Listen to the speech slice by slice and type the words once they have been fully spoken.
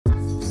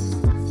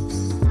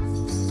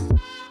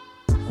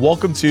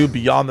Welcome to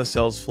Beyond the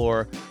Sales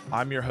Floor.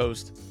 I'm your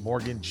host,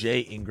 Morgan J.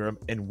 Ingram,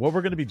 and what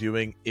we're going to be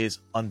doing is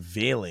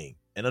unveiling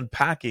and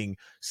unpacking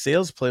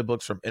sales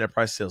playbooks from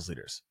enterprise sales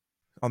leaders.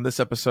 On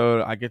this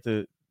episode, I get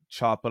to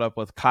chop it up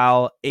with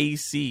Kyle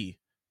Asay.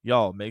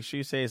 Y'all, make sure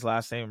you say his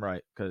last name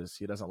right because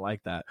he doesn't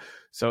like that.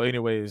 So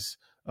anyways,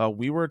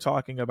 we were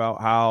talking about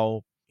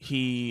how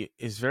he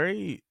is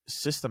very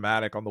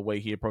systematic on the way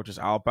he approaches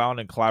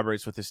outbound and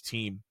collaborates with his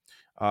team.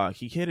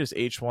 He hit his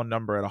H1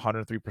 number at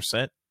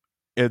 103%.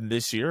 in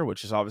this year,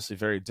 which is obviously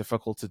very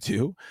difficult to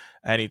do.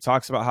 And he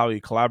talks about how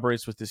he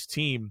collaborates with his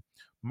team,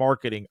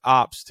 marketing,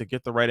 ops, to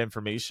get the right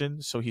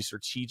information. So he's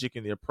strategic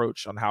in the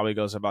approach on how he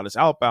goes about his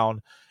outbound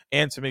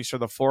and to make sure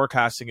the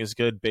forecasting is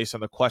good based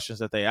on the questions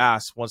that they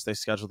ask once they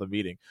schedule the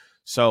meeting.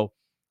 So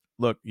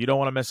look, you don't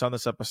want to miss on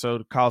this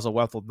episode. Kyle's a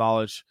wealth of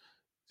knowledge,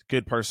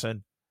 good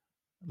person.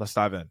 Let's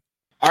dive in.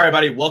 All right,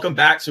 buddy. Welcome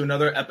back to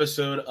another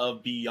episode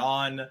of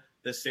Beyond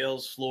the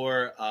Sales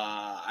Floor.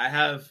 I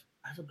have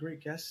a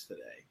great guest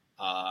today.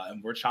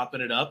 And we're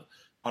chopping it up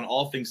on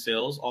all things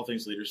sales, all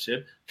things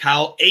leadership.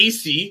 Kyle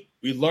Asay,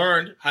 we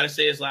learned how to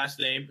say his last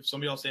name. If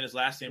somebody else saying his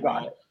last name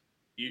wrong,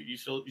 you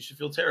should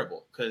feel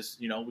terrible because,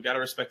 we got to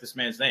respect this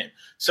man's name.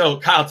 So,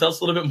 Kyle, tell us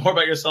a little bit more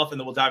about yourself,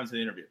 and then we'll dive into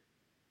the interview.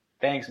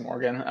 Thanks,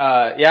 Morgan.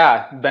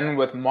 Been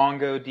with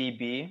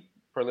MongoDB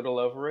for a little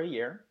over a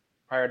year.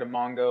 Prior to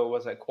Mongo,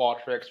 was at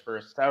Qualtrics for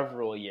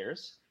several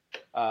years.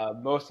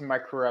 Most of my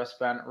career I've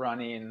spent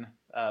running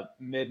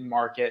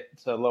mid-market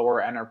to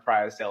lower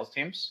enterprise sales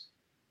teams.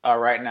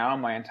 Right now,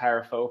 my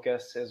entire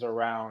focus is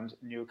around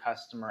new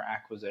customer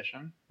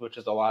acquisition, which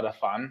is a lot of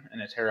fun in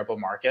a terrible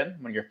market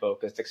when you're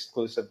focused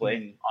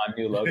exclusively on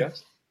new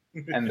logos.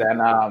 And then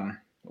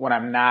when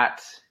I'm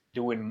not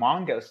doing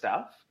Mongo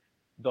stuff,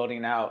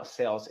 building out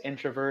sales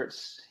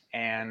introverts,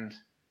 and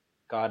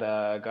got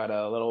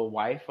a little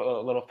wife, a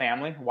little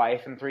family,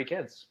 wife and 3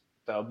 kids.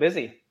 So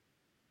busy.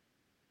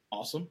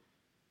 Awesome.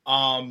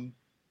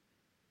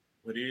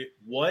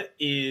 What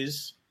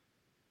is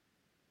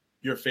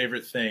your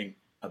favorite thing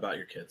about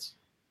your kids?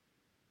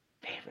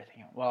 Favorite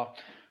thing? Well,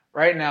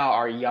 right now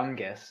our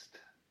youngest,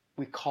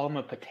 we call him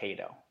a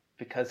potato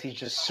because he's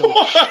just so.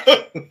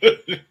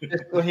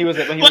 when he was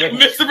like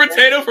Mr.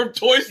 Potato from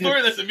Toy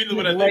Story. That's immediately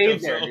what I think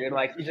of. There, dude.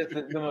 Like he's just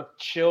the most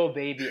chill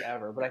baby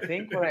ever. But I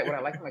think what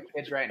I like with my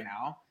kids right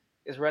now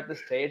is we're at the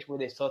stage where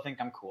they still think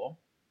I'm cool,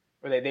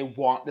 where they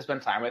want to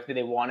spend time with me,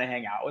 they want to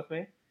hang out with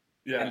me.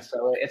 Yeah. And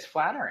so it's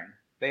flattering.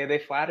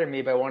 They flatter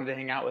me by wanting to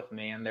hang out with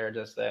me, and they're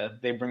just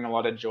they bring a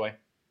lot of joy.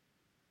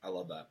 I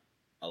love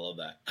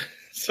that.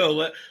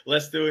 So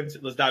let's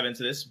dive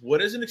into this. What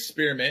is an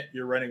experiment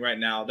you're running right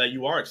now that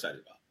you are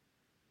excited about?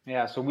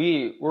 Yeah, so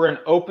we're an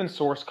open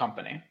source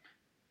company,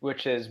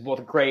 which is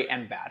both great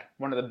and bad.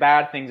 One of the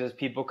bad things is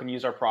people can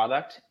use our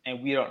product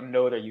and we don't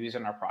know they're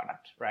using our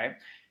product, right?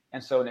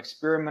 And so an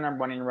experiment I'm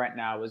running right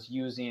now is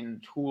using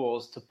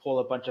tools to pull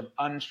a bunch of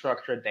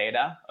unstructured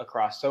data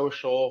across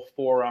social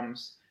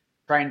forums,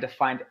 trying to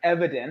find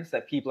evidence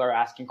that people are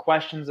asking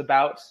questions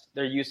about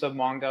their use of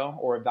Mongo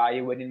or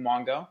evaluating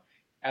Mongo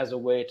as a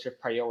way to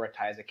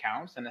prioritize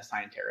accounts and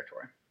assign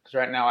territory. Because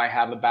right now I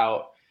have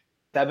about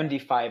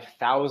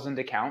 75,000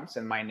 accounts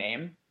in my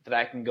name that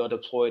I can go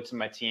deploy to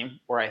my team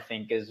where I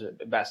think is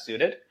best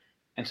suited.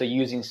 And so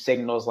using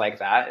signals like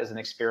that is an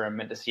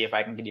experiment to see if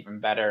I can get even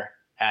better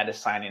at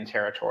assigning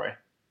territory.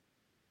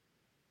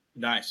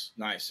 Nice.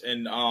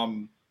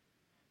 And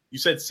you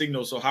said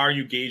signals. So how are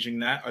you gauging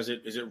that? Is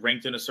it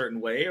ranked in a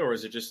certain way, or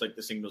is it just like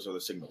the signals are the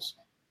signals?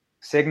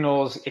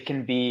 Signals, it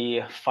can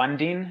be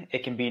funding,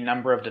 it can be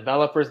number of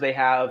developers they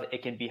have,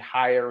 it can be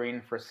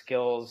hiring for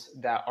skills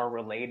that are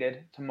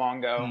related to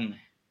Mongo.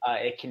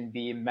 It can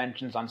be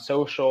mentions on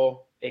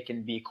social, it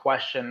can be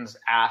questions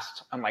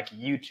asked on like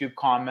YouTube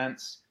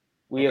comments.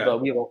 We have a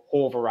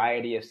whole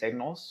variety of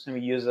signals, and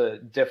we use a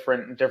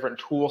different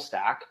tool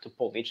stack to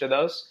pull each of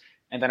those.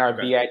 And then our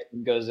BI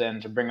team goes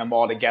in to bring them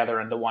all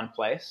together into one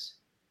place.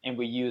 And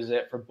we use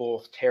it for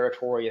both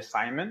territory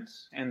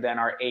assignments, and then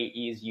our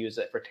AEs use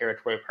it for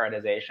territory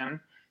prioritization.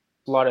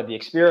 A lot of the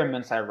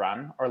experiments I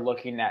run are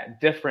looking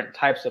at different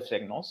types of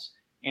signals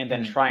and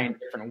then trying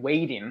different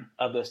weighting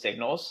of those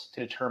signals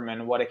to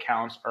determine what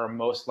accounts are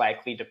most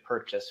likely to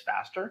purchase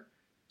faster,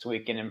 so we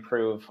can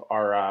improve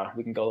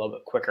we can go a little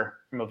bit quicker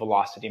from a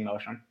velocity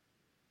motion.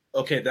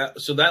 Okay,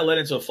 that led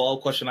into a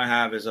follow-up question I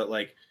have is that,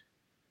 like,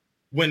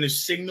 when the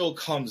signal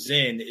comes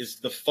in,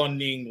 is the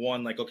funding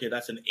one like, okay,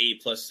 that's an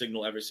A+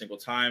 signal every single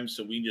time,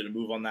 so we need to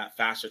move on that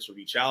faster to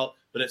reach out?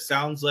 But it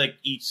sounds like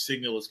each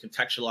signal is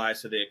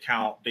contextualized to the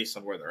account based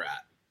on where they're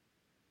at.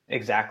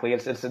 Exactly.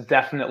 It's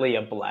definitely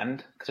a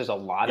blend because there's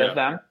a lot of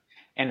them.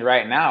 And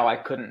right now, I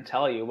couldn't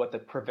tell you what the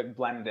perfect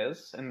blend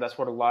is, and that's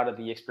what a lot of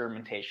the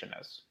experimentation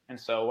is. And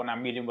so when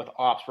I'm meeting with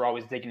ops, we're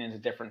always digging into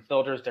different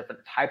filters,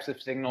 different types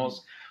of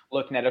signals,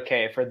 looking at,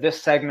 okay, for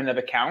this segment of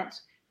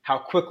accounts, how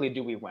quickly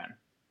do we win?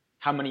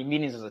 How many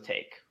meetings does it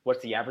take?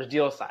 What's the average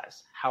deal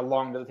size? How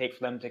long does it take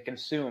for them to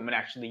consume and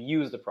actually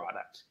use the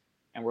product?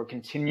 And we're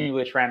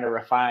continually trying to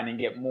refine and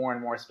get more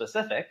and more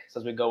specific.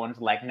 So as we go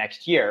into like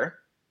next year,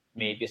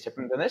 maybe it's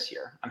different than this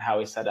year on how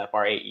we set up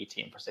our AE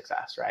team for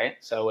success, right?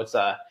 So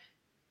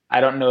I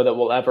don't know that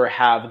we'll ever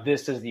have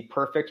this is the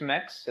perfect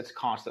mix. It's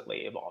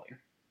constantly evolving.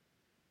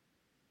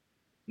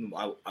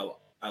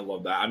 I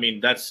love that. I mean,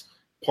 that's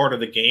part of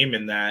the game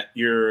in that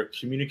you're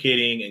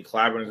communicating and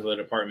collaborating with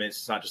the departments.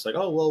 It's not just like,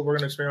 oh, well, we're going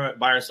to experiment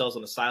by ourselves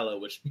in a silo,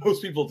 which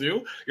most people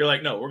do. You're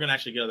like, no, we're going to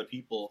actually get other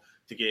people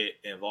to get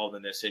involved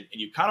in this. And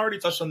you kind of already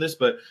touched on this,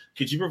 but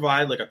could you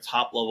provide like a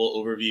top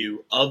level overview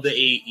of the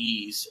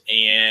AEs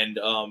and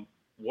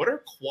what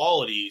are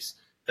qualities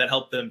that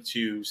help them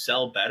to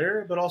sell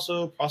better, but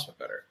also prospect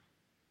better?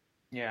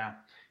 Yeah.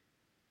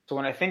 So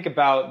when I think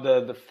about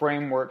the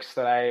frameworks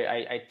that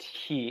I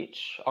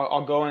teach,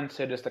 I'll go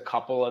into just a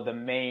couple of the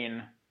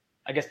main,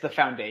 I guess, the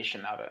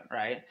foundation of it,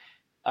 right?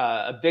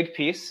 A big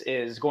piece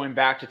is going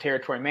back to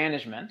territory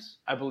management.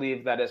 I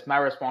believe that it's my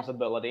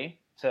responsibility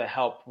to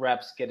help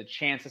reps get a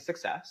chance of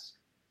success,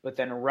 but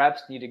then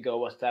reps need to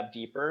go a step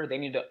deeper. They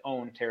need to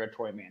own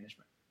territory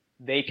management.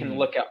 They can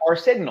look at our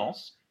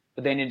signals,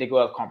 but they need to go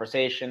have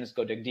conversations,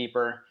 go dig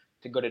deeper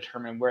to go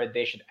determine where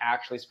they should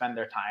actually spend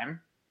their time.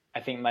 I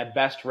think my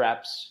best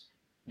reps,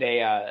 they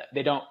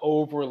don't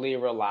overly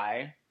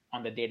rely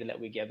on the data that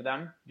we give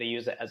them. They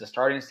use it as a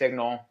starting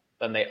signal,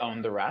 then they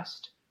own the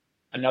rest.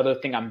 Another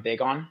thing I'm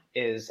big on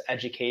is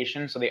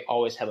education, so they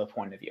always have a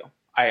point of view.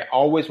 I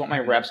always want my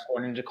reps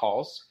going into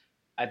calls.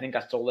 I think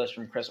I stole this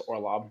from Chris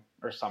Orlob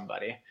or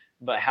somebody,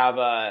 but have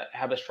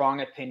a strong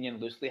opinion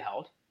loosely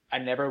held. I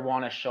never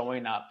want us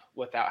showing up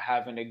without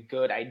having a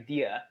good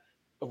idea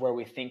of where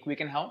we think we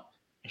can help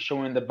and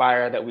showing the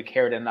buyer that we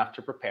cared enough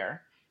to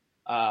prepare.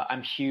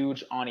 I'm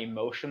huge on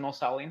emotional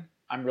selling.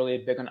 I'm really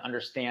big on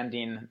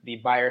understanding the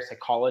buyer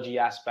psychology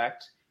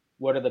aspect.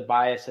 What are the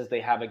biases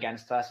they have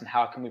against us and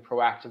how can we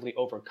proactively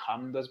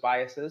overcome those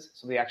biases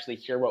so they actually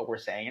hear what we're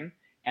saying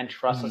and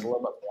trust us a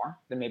little bit more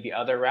than maybe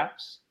other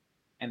reps.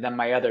 And then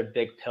my other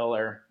big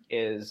pillar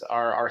is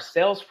our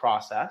sales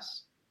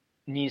process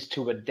needs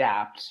to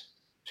adapt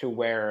to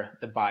where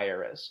the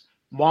buyer is.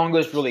 Mongo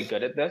is really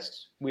good at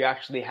this. We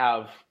actually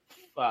have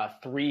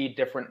 3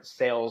 different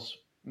sales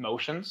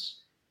motions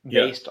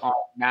based on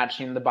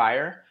matching the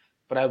buyer,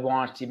 but I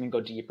want to even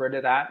go deeper to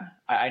that.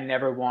 I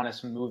never want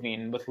us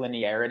moving with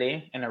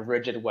linearity in a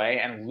rigid way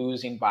and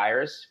losing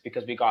buyers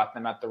because we got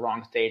them at the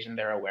wrong stage in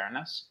their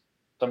awareness.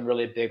 So I'm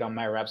really big on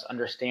my reps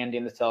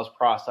understanding the sales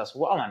process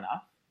well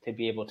enough to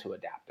be able to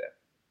adapt it.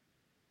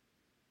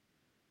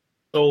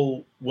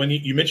 So when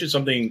you mentioned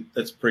something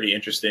that's pretty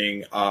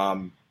interesting, at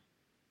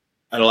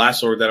the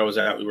last org that I was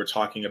at, we were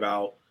talking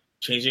about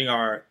changing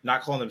our,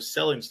 not calling them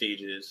selling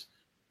stages,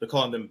 but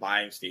calling them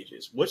buying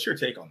stages. What's your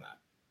take on that?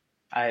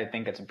 I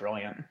think it's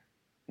brilliant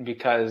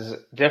because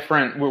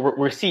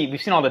we've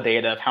seen all the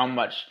data of how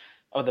much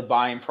of the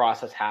buying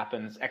process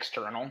happens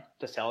external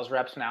to sales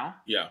reps now.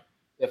 Yeah.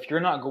 If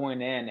you're not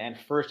going in and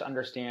first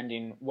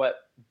understanding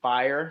what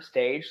buyer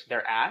stage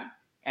they're at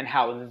and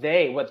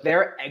what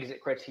their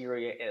exit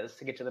criteria is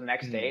to get to the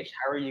next stage,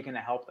 how are you going to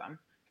help them?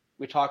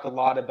 We talk a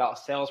lot about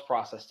sales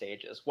process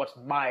stages. What's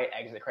my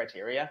exit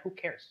criteria? Who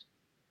cares?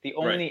 The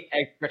only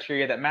exit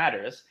criteria that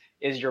matters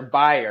is your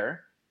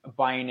buyer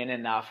buying in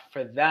enough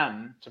for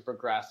them to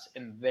progress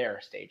in their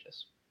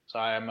stages. So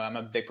I'm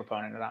a big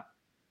proponent of that.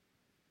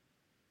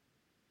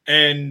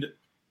 And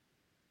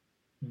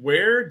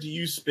where do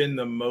you spend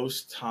the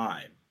most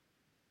time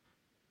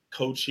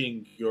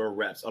coaching your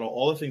reps out of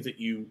all the things that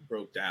you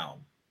broke down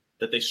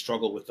that they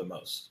struggle with the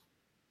most?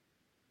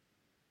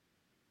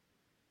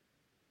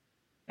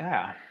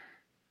 Yeah.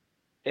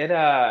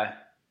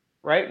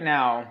 Right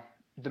now,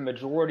 the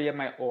majority of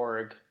my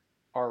org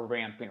are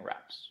ramping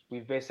reps.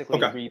 We've basically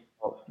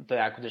rebuilt the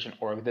acquisition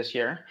org this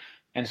year.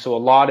 And so a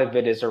lot of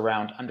it is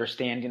around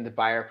understanding the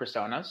buyer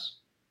personas,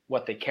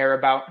 what they care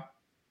about,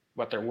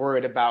 what they're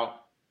worried about,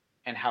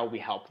 and how we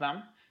help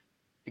them.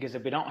 Because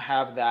if we don't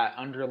have that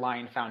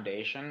underlying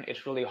foundation,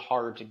 it's really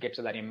hard to get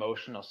to that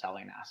emotional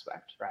selling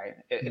aspect, right?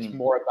 It's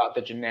more about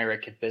the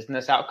generic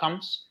business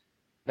outcomes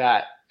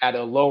that at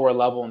a lower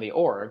level in the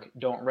org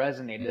don't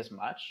resonate as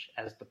much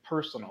as the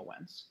personal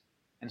wins.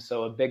 And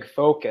so a big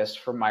focus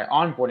for my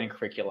onboarding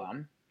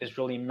curriculum is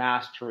really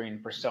mastering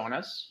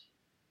personas,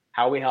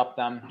 how we help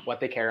them, what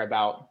they care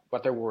about,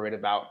 what they're worried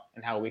about,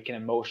 and how we can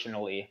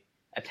emotionally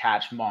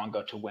attach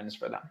Mongo to wins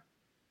for them.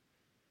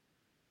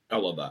 I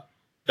love that.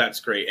 That's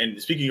great.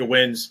 And speaking of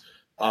wins,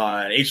 in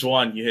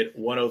H1, you hit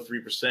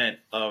 103%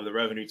 of the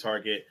revenue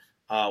target,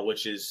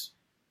 which is,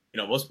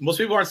 most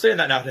people aren't saying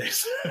that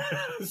nowadays.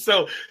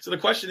 So the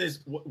question is,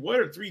 what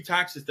are 3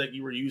 tactics that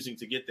you were using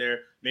to get there?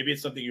 Maybe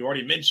it's something you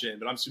already mentioned,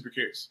 but I'm super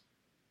curious.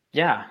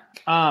 Yeah.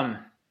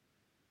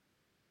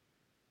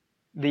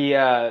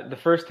 The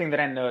first thing that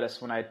I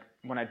noticed when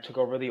I took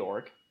over the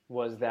org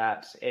was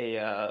that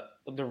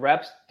the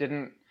reps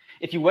didn't.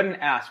 If you wouldn't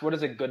ask, what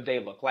does a good day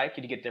look like,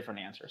 you'd get different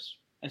answers.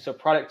 And so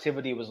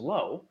productivity was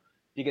low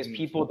because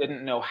people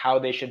didn't know how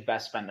they should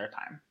best spend their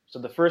time. So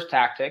the first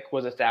tactic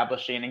was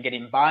establishing and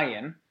getting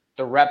buy-in.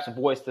 The reps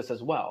voiced this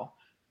as well.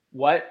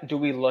 What do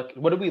we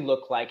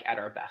look like at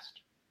our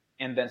best?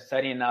 and then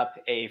setting up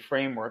a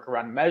framework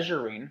around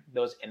measuring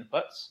those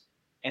inputs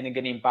and then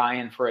getting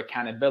buy-in for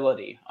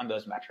accountability on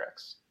those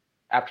metrics.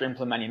 After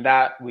implementing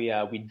that, we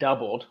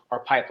doubled our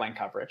pipeline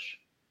coverage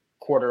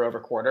quarter over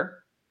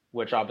quarter,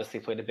 which obviously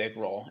played a big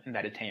role in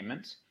that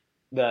attainment.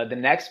 The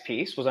next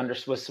piece was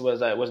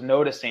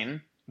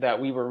noticing that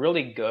we were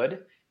really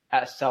good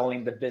at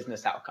selling the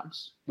business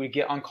outcomes. We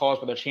get on calls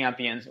with our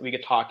champions, we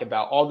could talk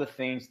about all the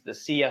things the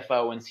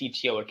CFO and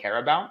CTO would care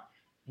about,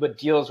 but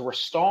deals were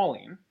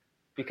stalling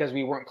because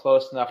we weren't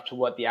close enough to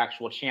what the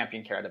actual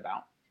champion cared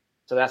about.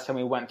 So that's when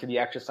we went through the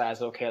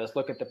exercise. Okay, let's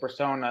look at the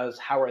personas.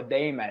 How are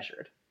they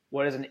measured?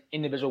 What does an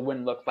individual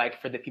win look like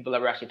for the people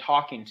that we're actually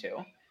talking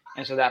to?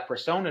 And so that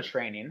persona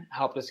training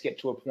helped us get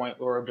to a point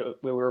where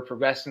we were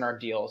progressing our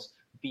deals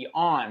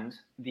beyond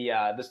the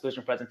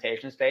solution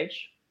presentation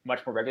stage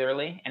much more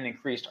regularly and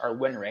increased our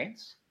win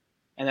rates.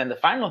 And then the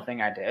final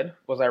thing I did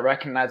was I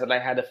recognized that I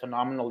had a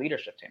phenomenal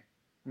leadership team.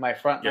 My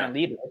frontline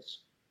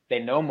leaders, they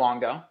know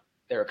Mongo.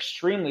 They're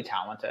extremely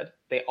talented.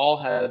 They all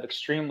have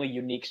extremely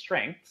unique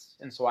strengths.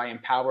 And so I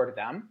empowered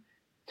them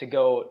to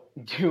go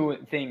do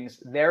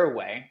things their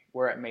way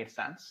where it made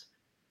sense.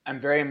 I'm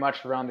very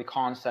much around the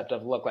concept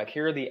of, look, like,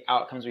 here are the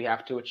outcomes we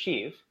have to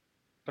achieve,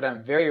 but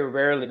I'm very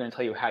rarely going to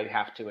tell you how you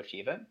have to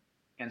achieve it.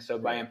 And so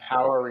by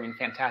empowering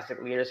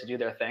fantastic leaders to do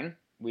their thing,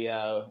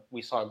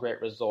 we saw great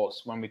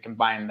results when we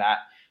combined that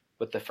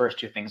with the first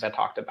two things I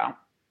talked about.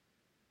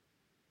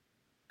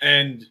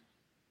 And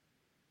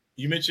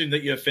you mentioned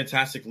that you have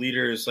fantastic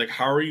leaders. Like,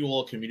 how are you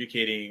all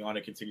communicating on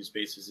a continuous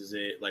basis? Is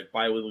it like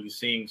bi-weekly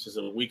syncs? Is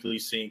it a weekly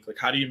sync? Like,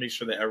 how do you make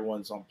sure that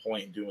everyone's on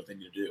point and doing what they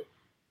need to do?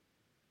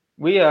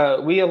 We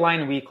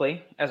align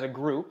weekly as a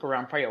group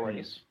around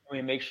priorities.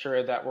 We make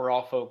sure that we're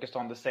all focused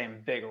on the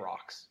same big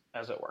rocks,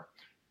 as it were.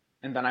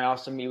 And then I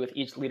also meet with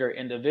each leader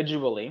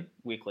individually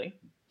weekly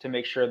to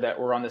make sure that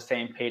we're on the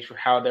same page for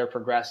how they're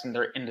progressing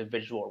their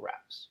individual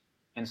reps.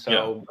 And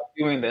so by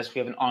doing this, we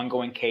have an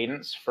ongoing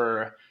cadence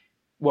for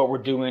what we're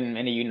doing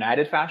in a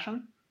united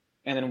fashion,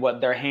 and then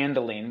what they're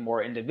handling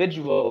more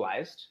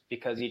individualized,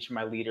 because each of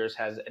my leaders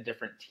has a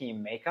different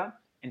team makeup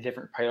and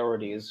different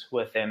priorities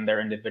within their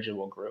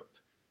individual group.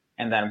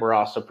 And then we're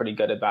also pretty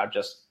good about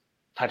just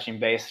touching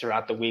base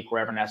throughout the week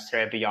wherever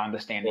necessary beyond the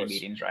standing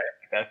meetings, right?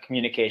 The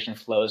communication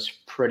flows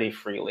pretty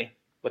freely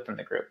within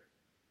the group.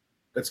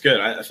 That's good.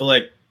 I feel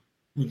like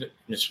you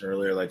mentioned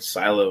earlier, like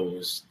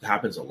silos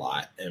happens a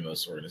lot in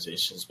most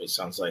organizations, but it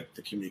sounds like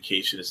the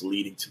communication is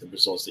leading to the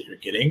results that you're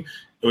getting,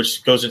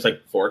 which goes into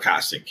like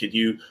forecasting. Could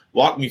you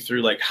walk me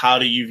through, like, how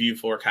do you view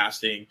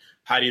forecasting?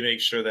 How do you make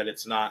sure that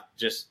it's not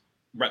just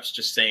reps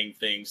just saying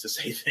things to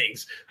say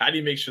things? How do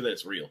you make sure that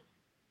it's real?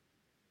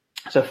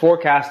 So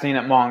forecasting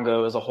at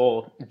Mongo is a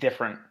whole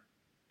different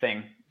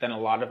thing than a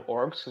lot of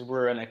orgs, because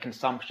we're in a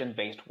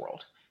consumption-based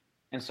world.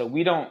 And so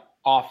we don't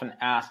often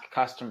ask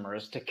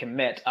customers to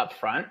commit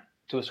upfront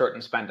to a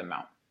certain spend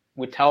amount.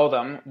 We tell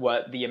them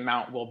what the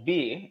amount will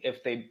be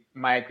if they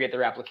migrate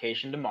their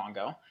application to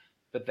Mongo,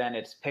 but then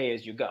it's pay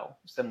as you go,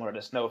 similar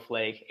to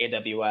Snowflake,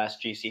 AWS,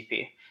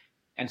 GCP.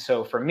 And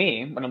so for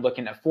me, when I'm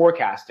looking at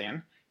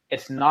forecasting,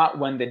 it's not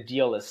when the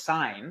deal is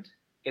signed,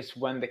 it's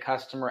when the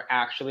customer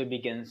actually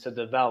begins to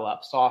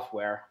develop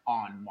software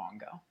on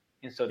Mongo.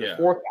 And so the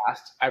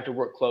forecast, I have to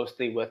work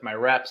closely with my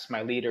reps,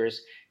 my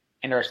leaders,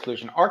 and our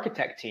solution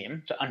architect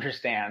team to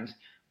understand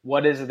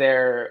what is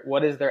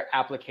their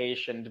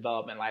application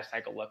development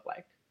lifecycle look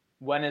like?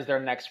 When is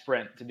their next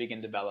sprint to begin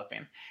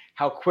developing?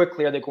 How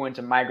quickly are they going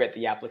to migrate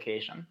the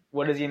application?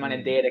 What is the amount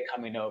of data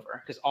coming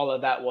over? Because all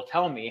of that will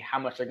tell me how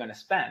much they're going to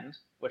spend,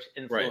 which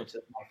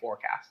influences my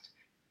forecast.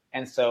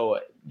 And so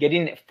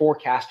getting it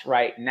forecast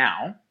right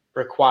now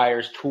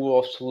requires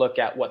tools to look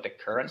at what the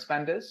current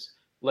spend is,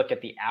 look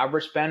at the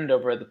average spend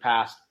over the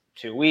past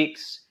 2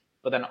 weeks,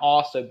 but then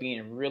also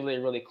being really,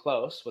 really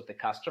close with the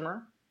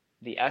customer,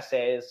 the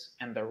SAs,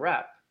 and the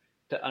rep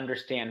to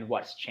understand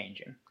what's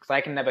changing. Because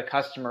I can have a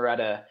customer at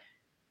a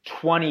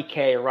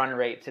 20K run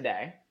rate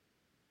today,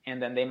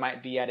 and then they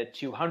might be at a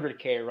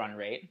 200K run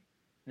rate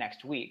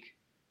next week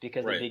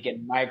because they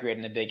begin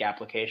migrating a big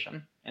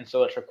application. And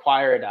so it's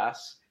required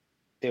us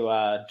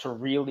to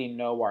really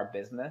know our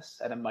business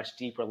at a much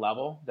deeper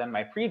level than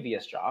my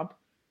previous job,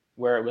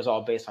 where it was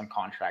all based on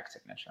contract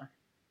signature.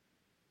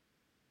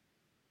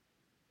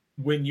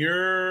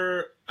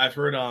 I've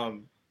heard,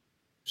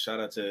 shout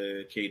out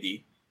to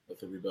KD, I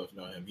think we both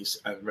know him.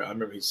 I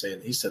remember he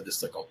said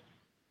this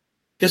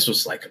this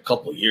was like a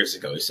couple of years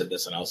ago. He said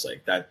this, and I was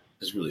like, that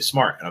is really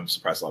smart, and I'm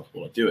surprised a lot of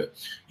people don't do it.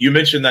 You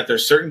mentioned that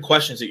there's certain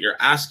questions that you're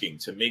asking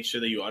to make sure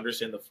that you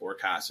understand the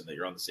forecast and that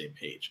you're on the same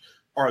page.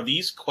 Are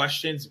these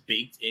questions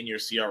baked in your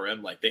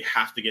CRM? Like, they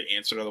have to get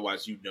answered,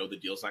 otherwise the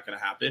deal's not going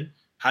to happen?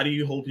 How do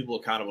you hold people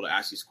accountable to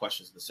ask these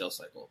questions in the sales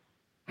cycle?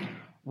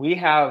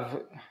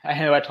 I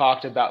know I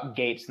talked about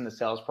gates in the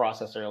sales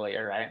process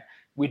earlier, right?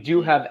 We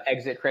do have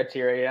exit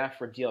criteria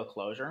for deal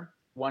closure.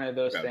 One of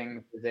those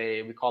things is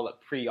we call it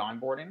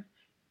pre-onboarding,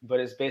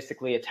 but it's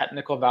basically a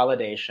technical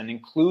validation,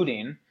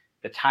 including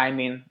the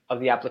timing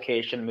of the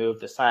application move,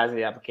 the size of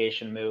the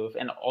application move,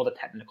 and all the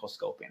technical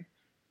scoping.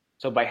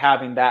 So by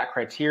having that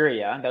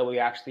criteria that we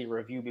actually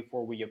review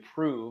before we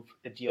approve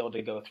the deal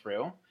to go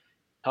through,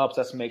 helps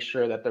us make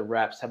sure that the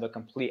reps have a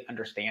complete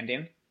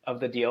understanding of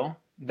the deal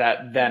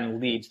that then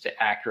leads to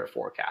accurate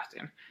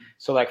forecasting.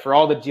 So like for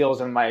all the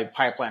deals in my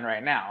pipeline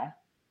right now,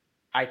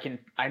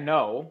 I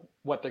know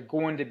what they're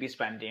going to be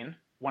spending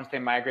once they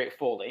migrate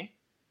fully,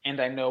 and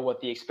I know what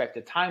the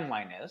expected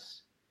timeline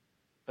is.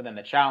 But then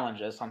the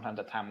challenge is sometimes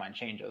the timeline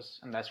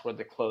changes, and that's where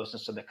the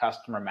closeness to the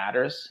customer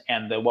matters,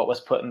 and what was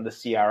put in the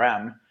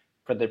CRM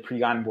for the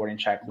pre-onboarding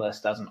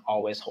checklist doesn't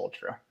always hold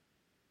true.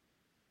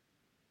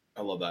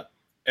 I love that.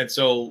 And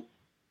so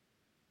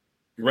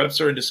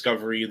reps are in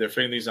discovery, they're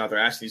figuring these out, they're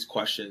asking these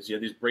questions, you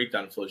have these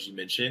breakdown flows you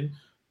mentioned.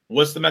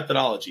 What's the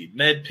methodology?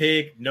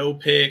 MEDDIC, no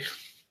pick?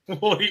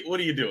 What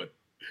are you doing?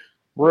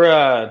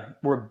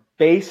 We're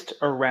based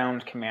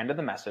around command of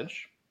the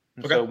message.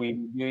 And okay. So we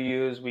do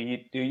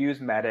use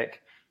MEDDIC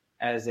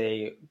as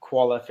a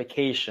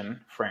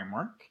qualification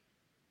framework.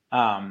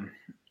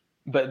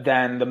 But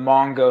then the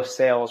Mongo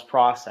sales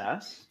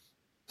process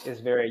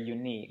is very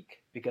unique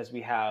because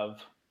we have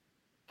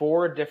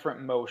 4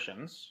 different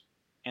motions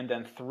and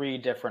then 3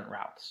 different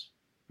routes.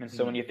 And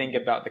so when you think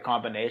about the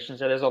combinations,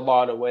 there's a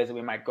lot of ways that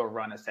we might go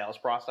run a sales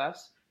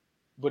process,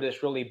 but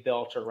it's really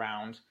built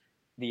around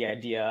the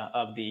idea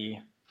of the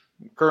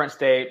current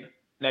state,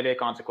 negative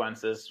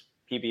consequences,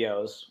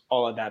 PBOs,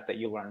 all of that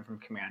you learn from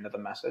command of the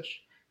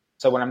message.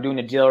 So when I'm doing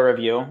a deal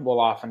review,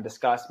 we'll often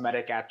discuss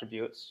MEDDIC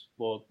attributes.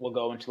 We'll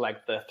go into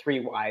like the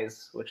 3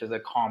 whys, which is a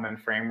common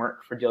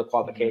framework for deal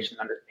qualification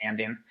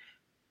understanding.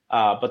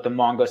 But the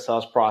Mongo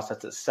sales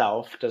process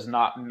itself does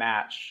not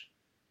match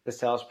the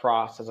sales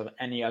process of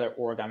any other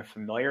org I'm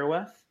familiar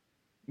with,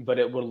 but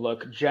it would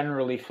look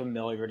generally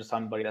familiar to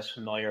somebody that's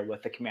familiar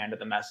with the command of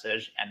the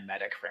message and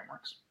MEDDIC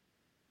frameworks.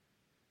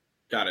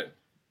 Got it.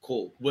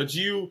 Cool.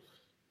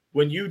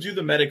 When you do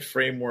the MEDDIC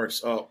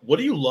frameworks, what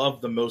do you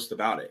love the most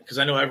about it? Because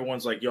I know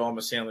everyone's like, yo, I'm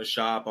a Sandler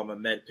shop, I'm a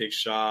MEDDIC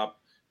shop,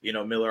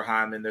 Miller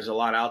Hyman, there's a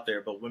lot out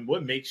there, but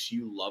what makes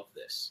you love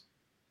this?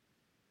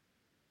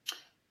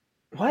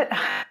 What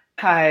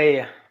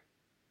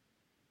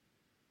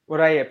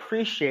I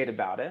appreciate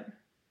about it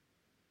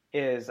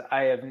is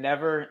I have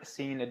never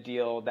seen a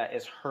deal that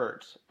is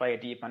hurt by a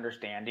deep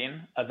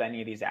understanding of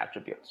any of these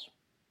attributes,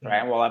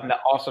 right? Well, I've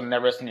also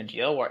never seen a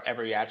deal where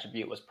every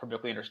attribute was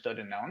perfectly understood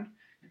and known.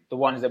 The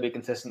ones that we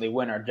consistently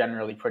win are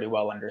generally pretty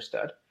well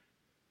understood.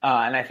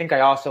 And I think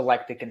I also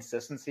like the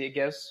consistency it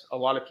gives. A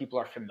lot of people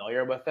are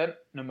familiar with it,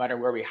 no matter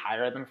where we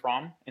hire them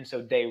from. And so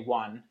day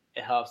one,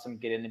 it helps them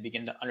get in and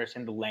begin to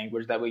understand the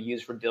language that we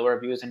use for deal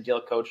reviews and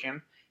deal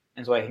coaching.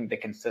 And so I think the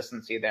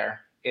consistency there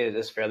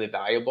is fairly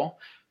valuable.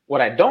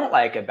 What I don't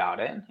like about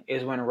it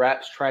is when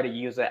reps try to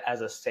use it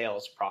as a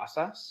sales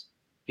process,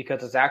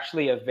 because it's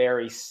actually a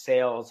very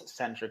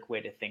sales-centric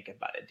way to think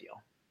about a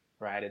deal,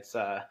 right? It's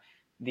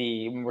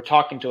when we're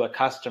talking to a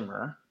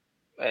customer,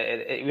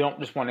 we don't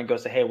just want to go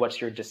say, hey, what's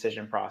your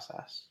decision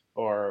process?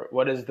 Or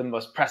what is the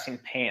most pressing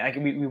pain? Like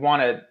we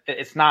want to,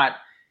 it's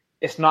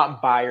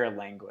not buyer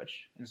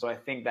language. And so I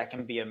think that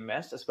can be a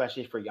miss,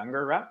 especially for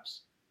younger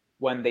reps,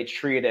 when they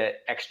treat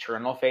it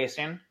external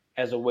facing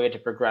as a way to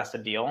progress a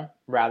deal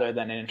rather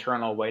than an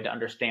internal way to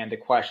understand the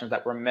questions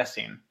that we're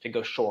missing to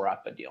go shore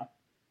up a deal.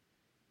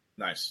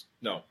 Nice.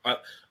 No,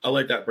 I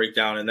like that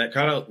breakdown. And that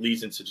kind of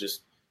leads into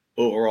just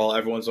overall,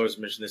 everyone's always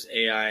mentioned this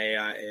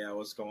AI,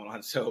 what's going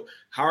on? So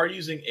how are you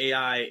using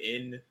AI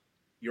in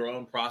your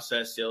own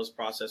process, sales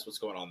process? What's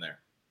going on there?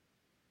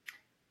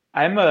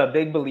 I'm a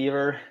big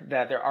believer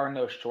that there are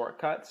no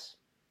shortcuts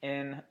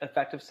in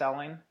effective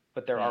selling,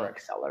 but there are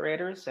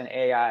accelerators, and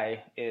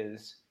AI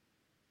is,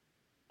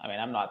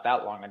 I'm not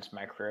that long into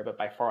my career, but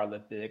by far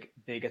the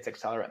biggest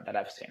accelerant that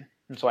I've seen.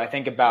 And so I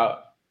think about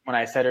when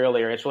I said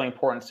earlier, it's really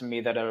important to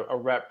me that a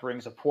rep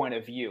brings a point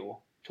of view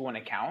to an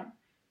account.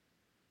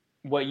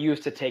 What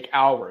used to take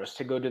hours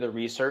to go do the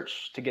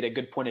research to get a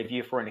good point of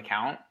view for an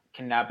account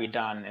can now be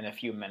done in a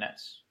few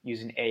minutes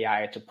using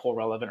AI to pull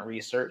relevant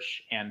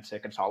research and to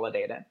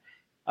consolidate it.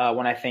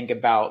 When I think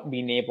about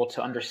being able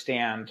to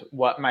understand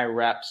what my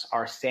reps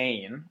are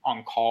saying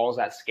on calls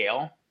at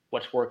scale,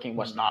 what's working,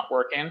 what's not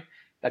working,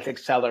 that's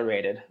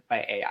accelerated by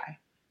AI.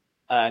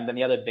 And then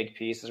the other big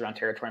piece is around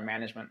territory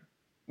management,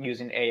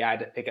 using AI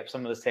to pick up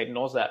some of the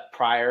signals that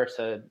prior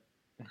to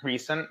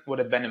recent would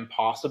have been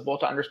impossible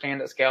to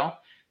understand at scale.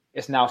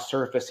 It's now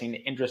surfacing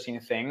interesting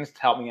things to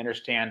help me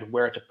understand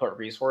where to put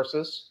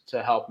resources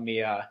to help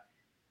me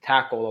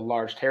tackle a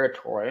large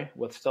territory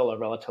with still a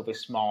relatively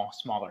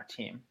smaller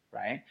team,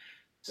 right?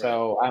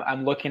 So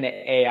I'm looking at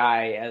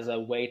AI as a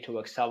way to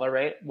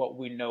accelerate what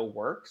we know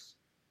works.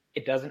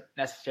 It doesn't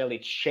necessarily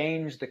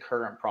change the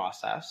current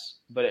process,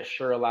 but it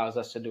sure allows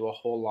us to do a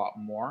whole lot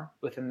more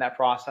within that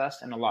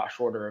process in a lot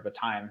shorter of a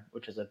time,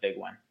 which is a big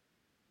one.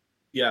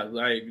 Yeah,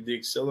 like the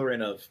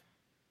accelerant of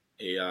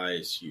AI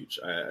is huge.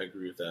 I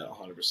agree with that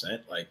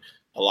 100%. Like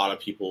a lot of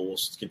people will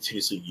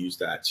continuously use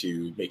that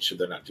to make sure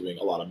they're not doing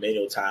a lot of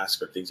manual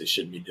tasks or things they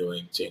shouldn't be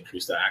doing to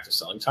increase their active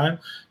selling time,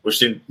 which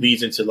then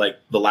leads into like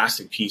the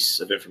lasting piece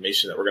of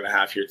information that we're going to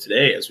have here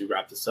today as we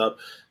wrap this up.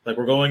 Like,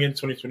 we're going into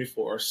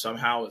 2024.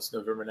 Somehow it's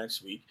November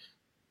next week.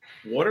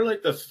 What are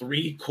like the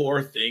 3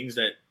 core things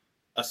that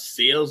a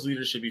sales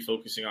leader should be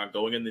focusing on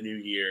going in the new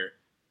year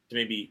to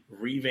maybe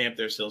revamp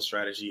their sales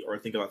strategy or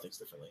think about things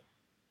differently?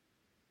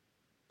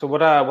 So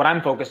what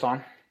I'm focused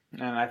on,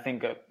 and I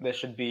think this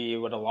should be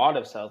what a lot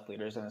of sales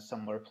leaders in a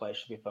similar place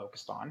should be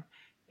focused on,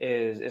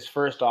 is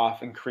first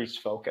off,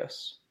 increased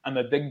focus. I'm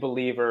a big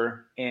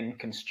believer in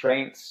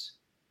constraints,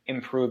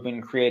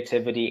 improving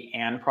creativity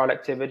and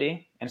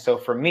productivity. And so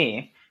for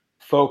me,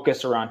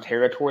 focus around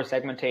territory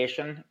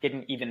segmentation,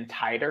 getting even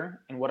tighter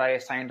in what I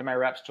assign to my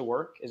reps to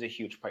work is a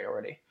huge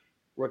priority.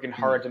 Working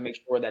hard to make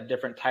sure that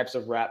different types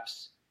of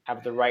reps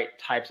have the right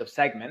types of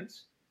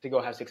segments to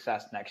go have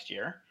success next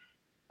year.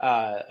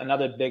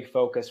 Another big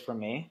focus for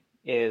me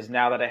is,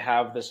 now that I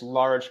have this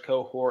large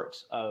cohort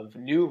of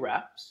new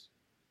reps,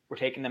 we're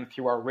taking them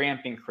through our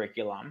ramping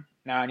curriculum.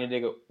 Now I need to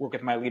go work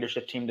with my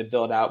leadership team to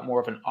build out more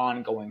of an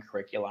ongoing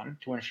curriculum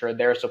to ensure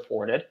they're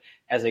supported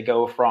as they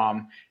go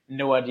from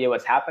no idea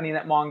what's happening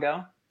at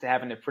Mongo to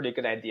having a pretty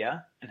good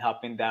idea, and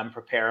helping them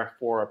prepare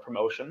for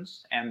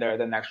promotions and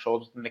the next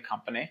roles in the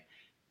company.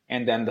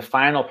 And then the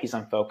final piece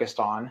I'm focused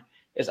on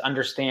is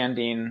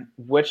understanding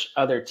which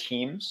other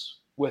teams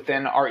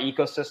within our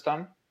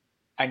ecosystem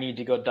I need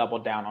to go double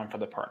down on for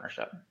the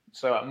partnership.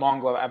 So at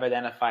Mongo, I've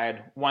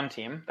identified one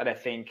team that I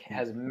think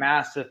has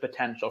massive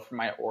potential for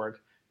my org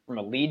from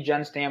a lead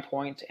gen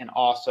standpoint, and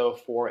also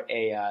for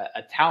a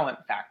talent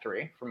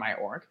factory for my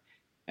org.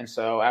 And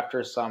so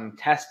after some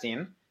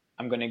testing,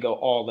 I'm going to go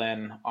all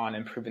in on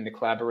improving the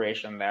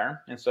collaboration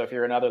there. And so if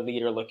you're another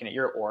leader looking at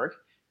your org,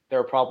 there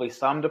are probably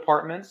some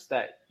departments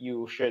that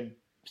you should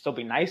still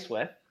be nice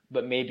with,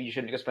 but maybe you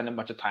shouldn't go spend a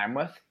bunch of time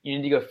with. You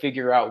need to go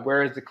figure out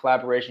where is the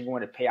collaboration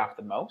going to pay off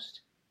the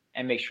most,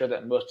 and make sure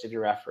that most of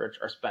your efforts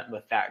are spent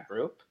with that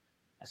group,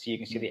 so you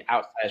can see the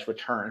outsized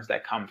returns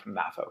that come from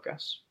that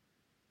focus.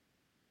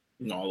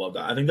 No, I love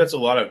that. I think that's a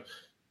lot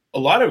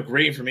of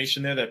great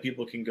information there that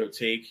people can go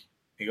take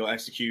and go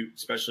execute,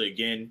 especially,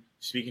 again,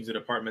 speaking to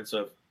departments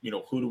of,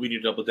 who do we need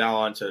to double down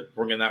on to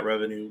bring in that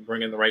revenue,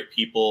 bring in the right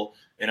people,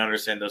 and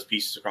understand those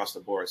pieces across the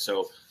board.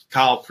 So,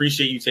 Kyle,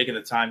 appreciate you taking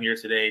the time here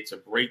today to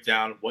break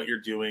down what you're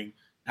doing,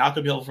 how it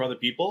could be helpful for other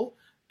people,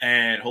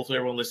 and hopefully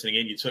everyone listening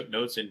in, you took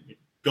notes and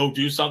go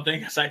do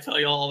something, as I tell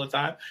you all the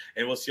time,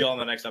 and we'll see you all in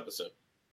the next episode.